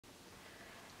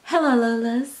Hello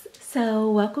Lolas,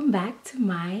 so welcome back to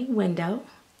my window.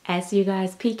 As you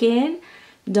guys peek in,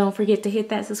 don't forget to hit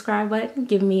that subscribe button,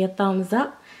 give me a thumbs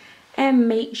up, and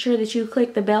make sure that you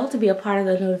click the bell to be a part of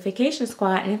the notification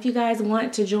squad. And if you guys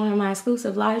want to join my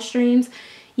exclusive live streams,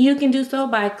 you can do so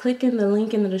by clicking the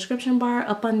link in the description bar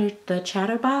up under the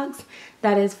Chatterbox.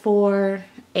 That is for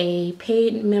a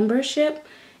paid membership.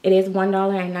 It is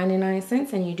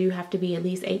 $1.99 and you do have to be at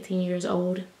least 18 years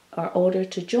old or older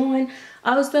to join.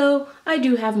 Also, I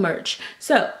do have merch.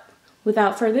 So,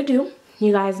 without further ado,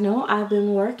 you guys know I've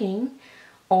been working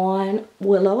on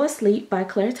Willow Asleep by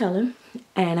Claire Teller,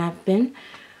 and I've been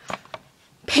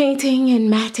painting and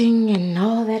matting and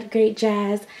all that great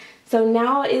jazz. So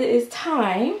now it is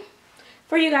time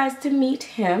for you guys to meet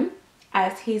him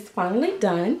as he's finally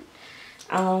done.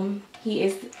 He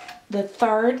is the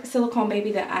third silicone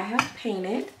baby that I have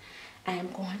painted.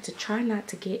 I'm going to try not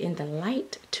to get in the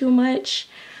light too much.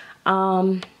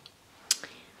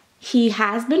 He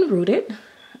has been rooted.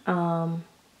 And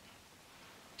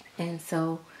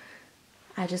so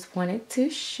I just wanted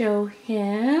to show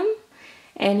him.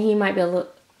 And he might be a little,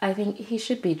 I think he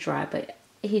should be dry, but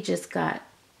he just got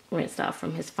rinsed off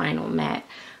from his final mat.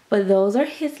 But those are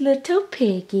his little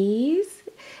piggies.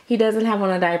 He doesn't have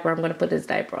on a diaper. I'm going to put his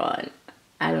diaper on.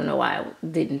 I don't know why I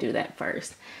didn't do that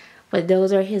first. But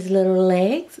those are his little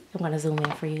legs. I'm going to zoom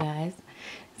in for you guys.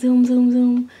 Zoom, zoom,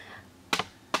 zoom.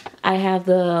 I have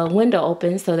the window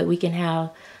open so that we can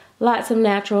have lots of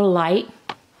natural light.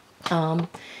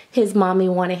 His mommy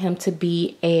wanted him to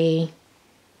be a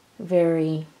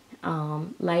very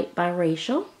light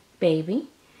biracial baby.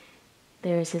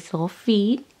 There's his little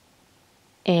feet.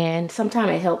 And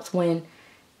sometimes it helps when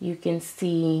you can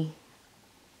see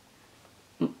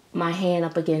my hand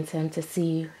up against him to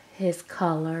see his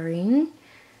coloring.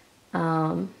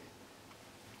 And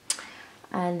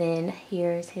then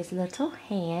here's his little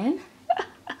hand.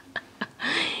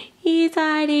 He's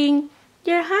hiding.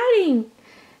 You're hiding.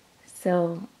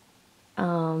 So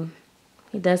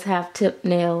he does have tip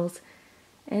nails,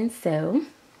 and so,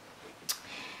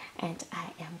 and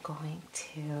I am going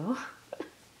to,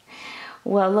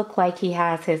 well, look like he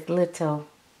has his little,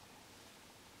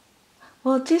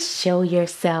 well, just show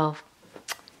yourself.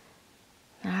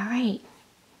 All right,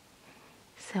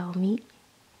 so meet,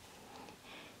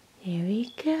 there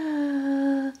we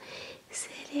go, so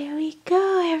there we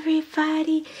go,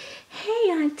 everybody.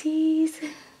 Hey, aunties.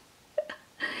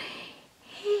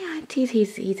 Hey, aunties,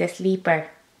 he's a sleeper.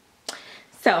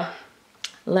 So,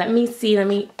 let me see, I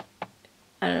don't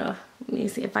know, let me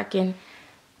see if I can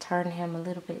turn him a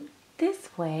little bit this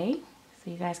way,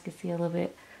 so you guys can see a little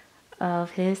bit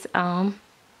of his,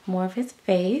 more of his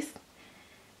face.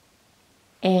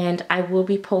 And I will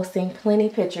be posting plenty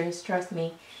of pictures, trust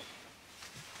me.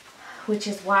 Which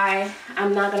is why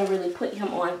I'm not going to really put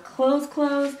him on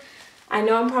clothes. I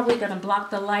know I'm probably going to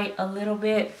block the light a little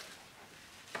bit.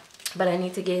 But I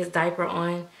need to get his diaper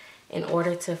on in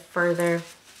order to further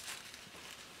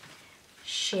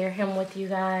share him with you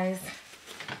guys.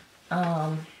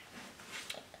 I'm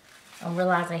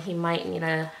realizing he might need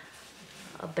a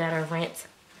better rinse.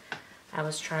 I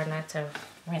was trying not to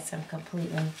rinse him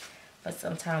completely. But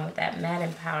sometimes with that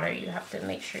matting powder, you have to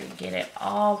make sure you get it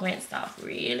all rinsed off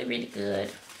really, really good.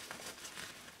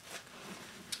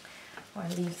 Or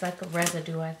it leaves like a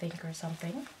residue, I think, or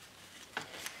something.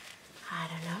 I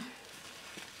don't know.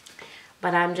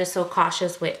 But I'm just so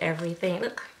cautious with everything.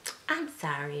 Look, I'm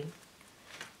sorry.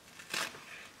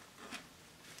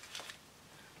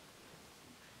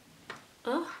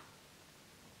 Oh.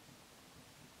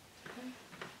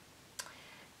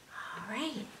 All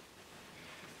right.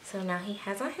 So now he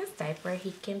has on his diaper.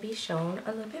 He can be shown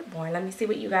a little bit more. Let me see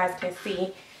what you guys can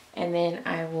see. And then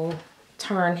I will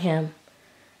turn him.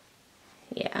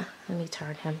 Yeah, let me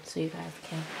turn him so you guys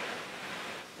can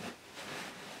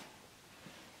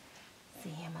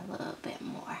see him a little bit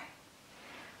more.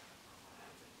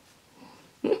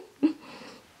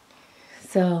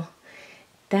 So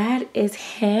that is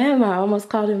him. I almost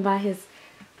called him by his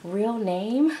real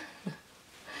name.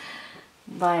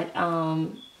 But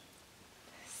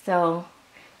so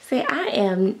see, I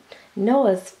am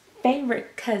Noah's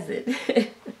favorite cousin.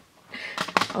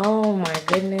 Oh my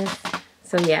goodness.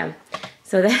 So yeah,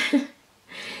 so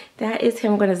that is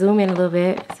him. I'm gonna zoom in a little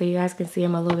bit so you guys can see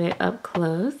him a little bit up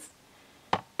close.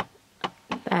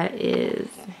 That is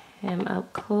him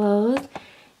up close.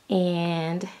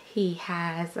 And he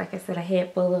has, like I said, a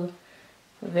head full of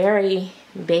very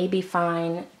baby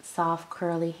fine, soft,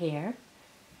 curly hair.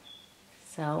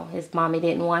 So his mommy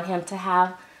didn't want him to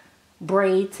have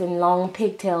braids and long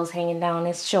pigtails hanging down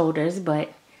his shoulders,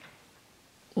 but,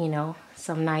 you know,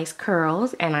 some nice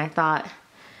curls. And I thought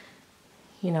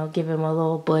you know, give him a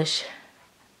little bush,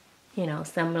 you know,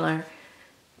 similar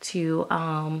to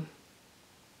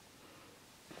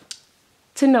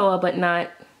Noah, but not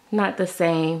the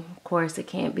same. Of course, it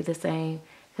can't be the same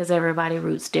because everybody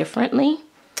roots differently.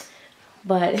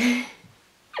 But isn't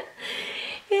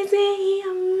he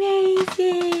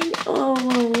amazing? Oh,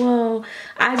 whoa, whoa.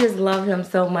 I just love him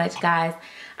so much, guys.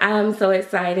 I'm so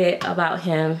excited about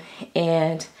him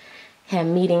and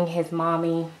him meeting his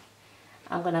mommy.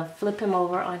 I'm gonna flip him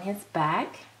over on his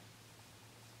back.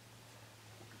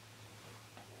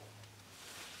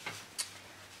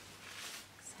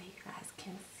 So you guys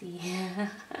can see him.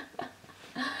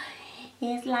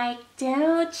 He's like,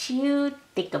 don't you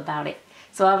think about it.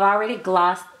 So I've already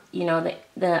glossed, you know,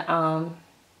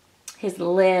 his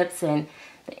lips and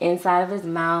the inside of his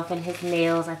mouth and his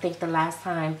nails. I think the last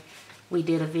time we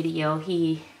did a video,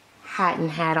 he hadn't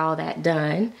had all that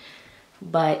done.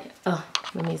 But, oh,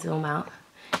 let me zoom out.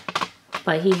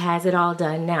 But he has it all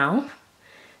done now.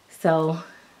 So,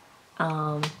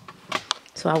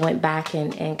 so I went back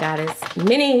and got as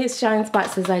many of his shine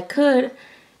spots as I could.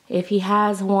 If he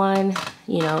has one,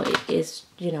 you know, it's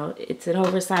an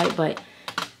oversight, but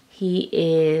he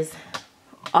is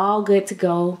all good to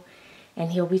go,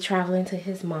 and he'll be traveling to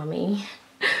his mommy.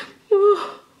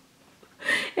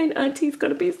 And Auntie's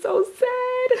gonna be so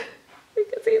sad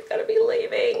because he's gonna be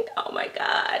leaving. Oh my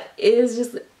God. It is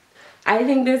just, I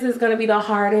think this is gonna be the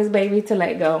hardest baby to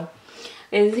let go.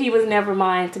 He was never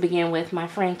mine to begin with. My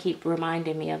friend keep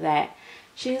reminding me of that.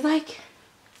 She's like,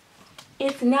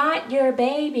 it's not your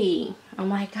baby. I'm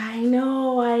like, I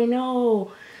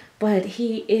know. But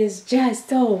he is just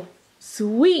so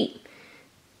sweet.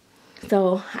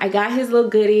 So I got his little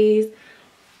goodies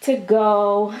to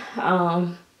go.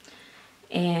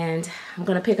 And I'm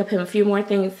gonna pick up him a few more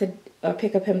things or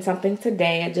pick up him something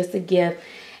today, just a gift.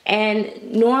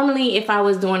 And normally if I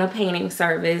was doing a painting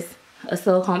service, a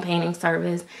silicone painting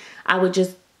service, I would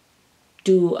just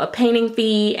do a painting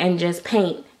fee and just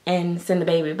paint and send the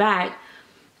baby back.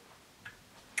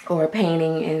 Or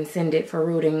painting and send it for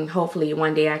rooting. Hopefully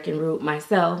one day I can root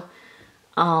myself.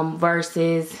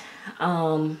 Versus,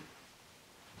 you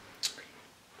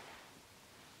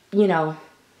know,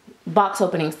 box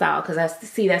opening style. Because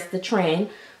that's the trend.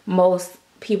 Most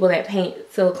people that paint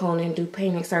silicone and do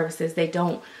painting services, they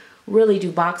don't really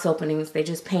do box openings. They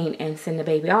just paint and send the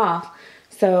baby off.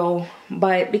 So,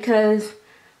 but because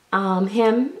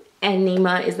him and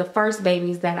Nima is the first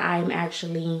babies that I'm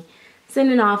actually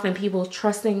sending off and people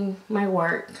trusting my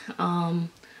work,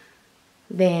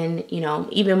 then, you know,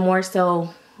 even more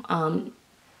so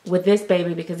with this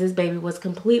baby, because this baby was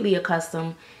completely a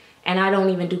custom, and I don't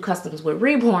even do customs with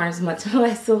reborns, much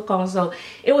less silicone. So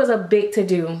it was a big to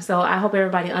do. So I hope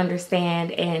everybody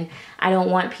understand, and I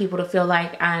don't want people to feel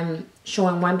like I'm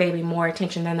showing one baby more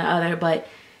attention than the other, but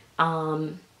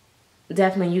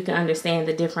definitely you can understand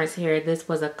the difference here. This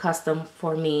was a custom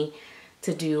for me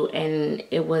to do, and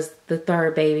it was the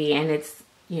third baby, and it's,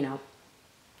 you know,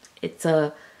 it's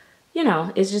a, you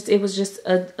know, it's just, it was just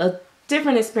a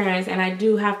different experience. And I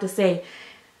do have to say,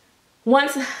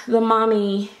 once the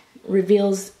mommy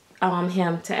reveals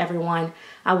him to everyone,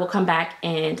 I will come back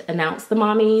and announce the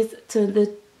mommies to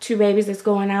the two babies that's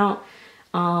going out.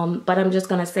 But I'm just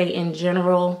gonna say in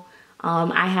general,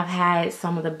 I have had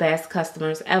some of the best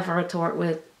customers ever to work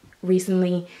with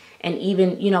recently, and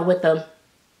even, you know, with the,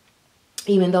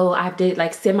 even though I did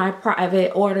like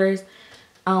semi-private orders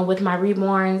with my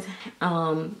reborns,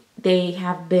 they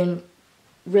have been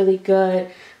really good.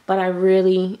 But I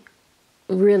really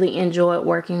enjoyed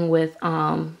working with,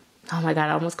 oh my God,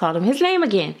 I almost called him his name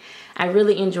again. I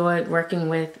really enjoyed working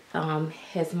with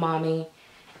his mommy,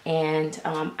 and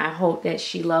I hope that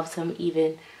she loves him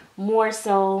even more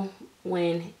so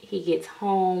when he gets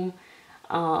home.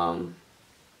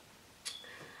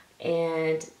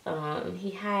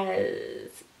 He has,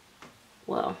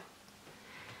 well,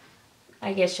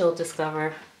 I guess she'll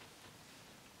discover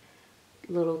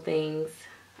little things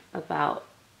about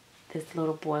this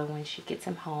little boy when she gets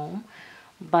him home.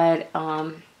 But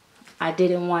I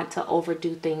didn't want to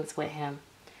overdo things with him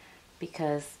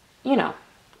because, you know,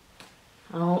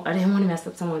 I didn't want to mess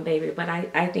up someone's baby, but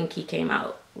I think he came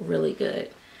out really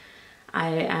good. I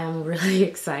am really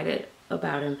excited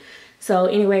about him. So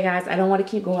anyway, guys, I don't want to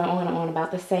keep going on and on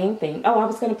about the same thing. Oh, I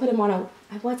was going to put him on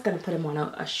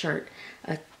a shirt,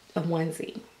 a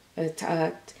onesie,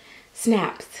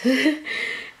 snaps.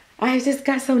 I just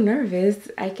got so nervous,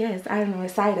 I guess. I don't know,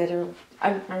 excited, or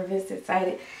I'm nervous,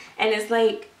 excited. And it's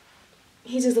like,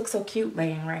 he just looks so cute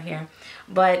laying right here.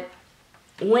 But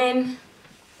when,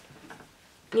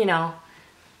 you know,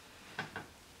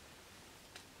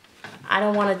 I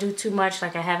don't want to do too much,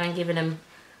 like I haven't given him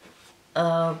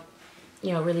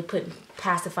you know, really putting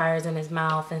pacifiers in his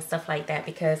mouth and stuff like that,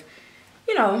 because,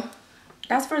 you know,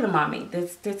 that's for the mommy.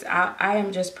 I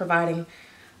am just providing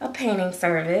a painting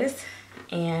service,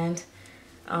 and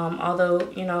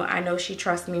although, you know, I know she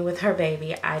trusts me with her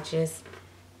baby, I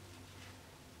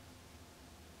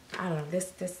don't know,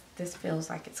 this feels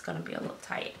like it's gonna be a little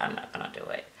tight. I'm not gonna do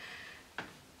it.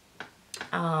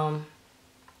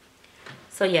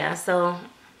 So yeah, so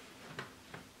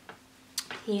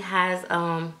he has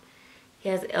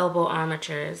elbow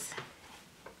armatures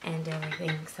and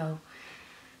everything. So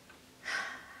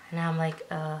now I'm like,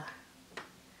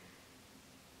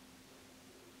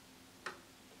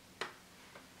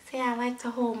 see, I like to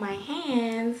hold my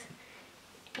hands,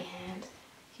 and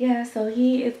yeah, so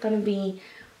he is gonna be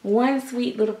one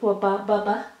sweet little poor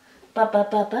bubba.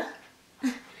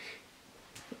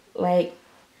 Like,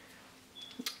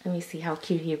 let me see how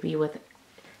cute he'd be with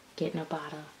getting a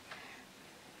bottle.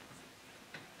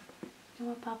 You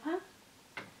want Papa?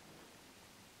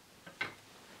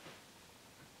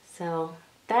 So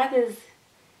that is,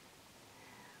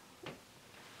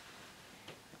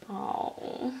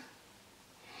 oh,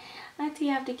 Auntie,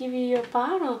 I have to give you your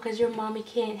bottle because your mommy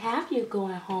can't have you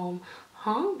going home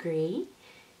hungry.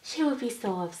 She would be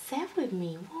so upset with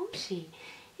me, won't she?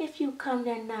 If you come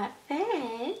there not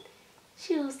fed,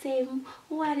 she'll say,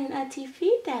 why didn't Auntie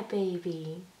feed that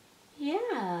baby?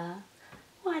 Yeah,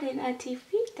 why didn't Auntie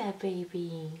feed that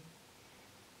baby?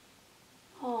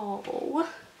 Oh,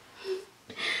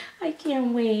 I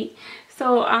can't wait.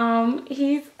 So I'm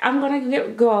gonna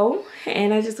go,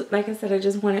 and I just, like I said, I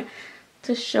just wanted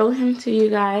to show him to you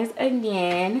guys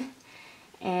again,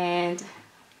 and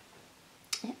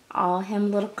all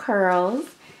him little curls,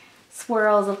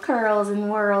 swirls of curls and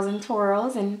whirls and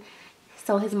twirls, and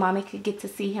so his mommy could get to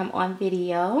see him on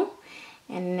video.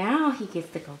 And now he gets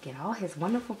to go get all his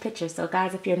wonderful pictures. So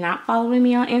guys, if you're not following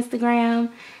me on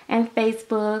Instagram and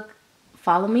Facebook,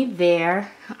 follow me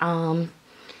there.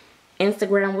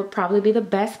 Instagram would probably be the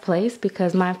best place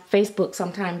because my Facebook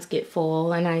sometimes get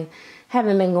full, and I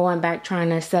haven't been going back trying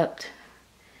to accept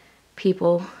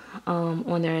people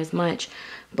on there as much.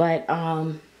 But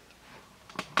my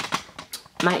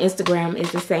Instagram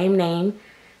is the same name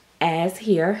as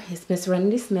here. It's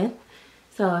MsSerenity Smith.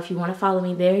 So if you want to follow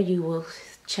me there, you will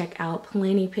check out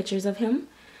plenty of pictures of him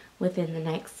within the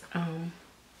next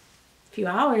few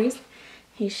hours.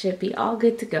 He should be all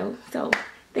good to go. So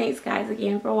thanks guys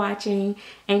again for watching,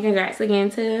 and congrats again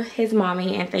to his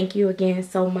mommy, and thank you again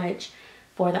so much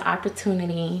for the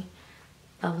opportunity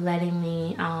of letting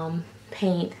me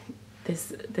paint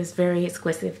this very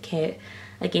exquisite kit.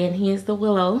 Again, he is the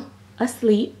Willow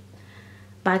Asleep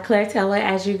by Claire Taylor.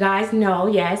 As you guys know,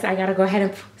 yes, I gotta go ahead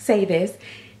and say this.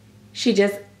 She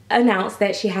just announced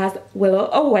that she has Willow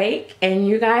Awake, and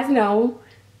you guys know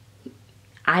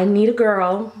I need a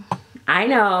girl. I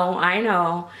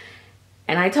know.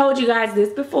 And I told you guys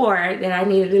this before, that I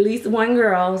needed at least one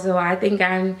girl, so I think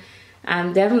I'm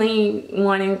definitely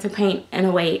wanting to paint an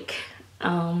Awake.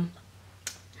 I'm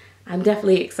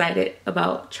definitely excited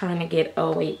about trying to get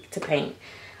Awake to paint.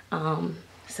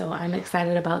 So I'm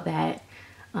excited about that.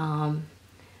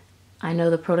 I know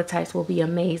the prototypes will be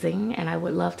amazing, and I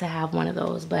would love to have one of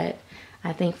those, but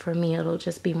I think for me it'll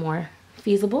just be more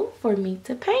feasible for me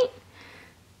to paint.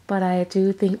 But I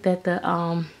do think that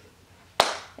the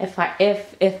if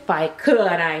I could,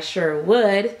 I sure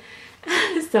would.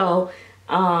 So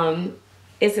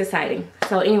it's exciting.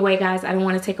 So anyway guys, I don't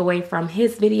want to take away from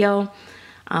his video.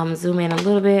 Zoom in a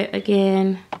little bit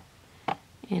again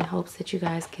in hopes that you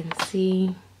guys can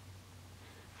see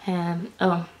him.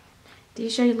 Oh, did you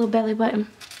show your little belly button?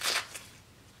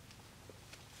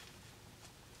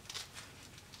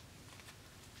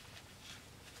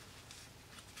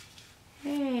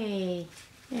 Hey,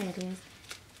 there it is.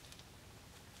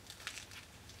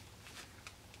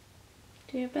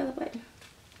 Do your belly button.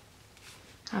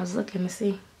 I was looking to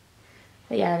see.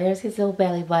 But yeah, there's his little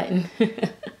belly button.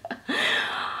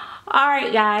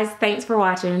 Alright guys, thanks for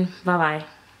watching. Bye-bye.